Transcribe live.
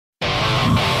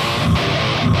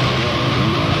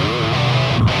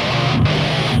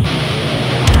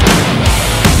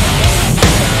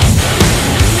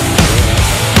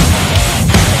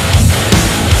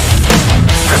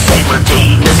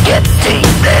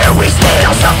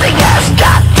now something has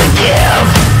got to give.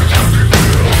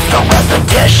 The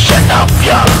repetition of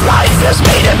your life has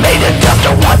made it tough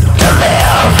to want to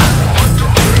live.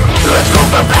 Let's throw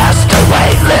the past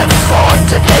away, live for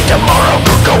today. Tomorrow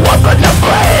could go up in a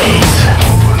blaze.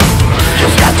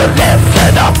 You've got to live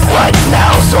it up right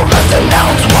now, so let's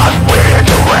announce what we're here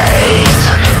to raise.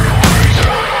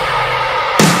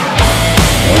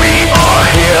 We are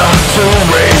here to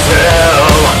raise hell.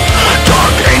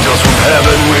 Dark angels from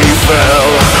heaven we fell.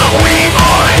 We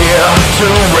are here to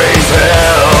raise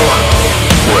hell.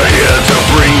 We're here to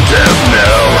bring death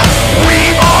now. We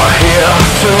are here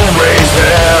to raise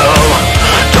hell.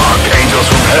 Dark angels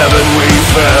from heaven we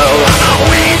fell.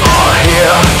 We are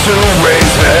here to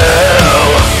raise hell.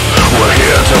 We're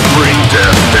here to bring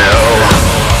death now.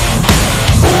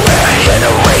 We're here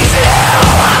to raise hell.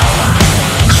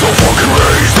 So fucking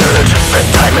raise it. The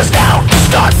time is now to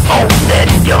start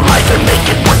owning your life and make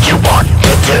it what you want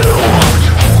to do.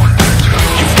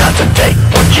 You've got to take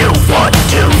what you want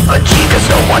to achieve, 'cause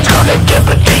no one's gonna give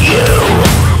it to you.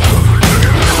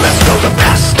 Let's throw the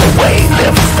past away,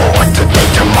 live for today.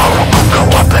 Tomorrow will go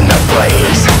up in a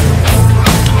blaze.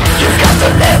 You've got to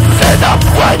live it up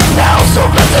right now, so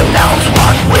let's announce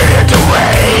what we're here to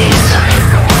raise.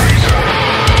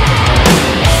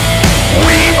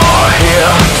 We are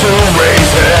here to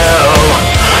raise hell.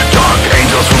 Dark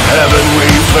angels from heaven we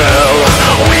fell.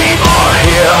 We are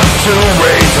here to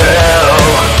raise hell.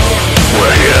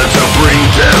 We're here to bring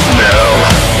death now.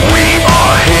 We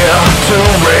are here to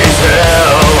raise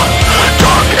hell.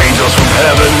 Dark angels from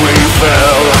heaven we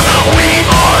fell. We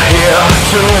are here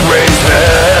to raise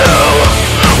hell.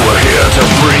 We're here to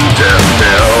bring death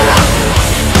now.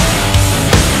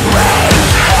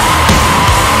 Raise hell.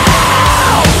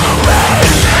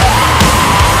 Raise hell.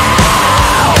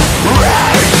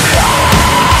 Raise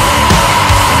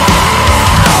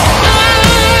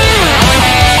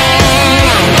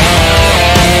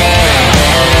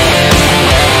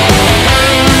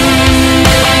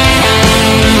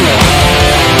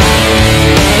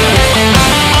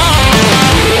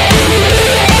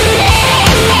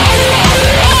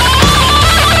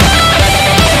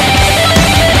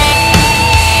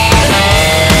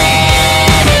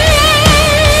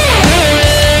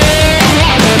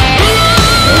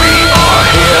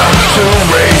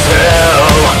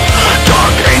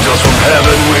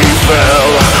heaven we fell.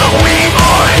 We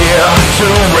are here to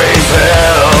raise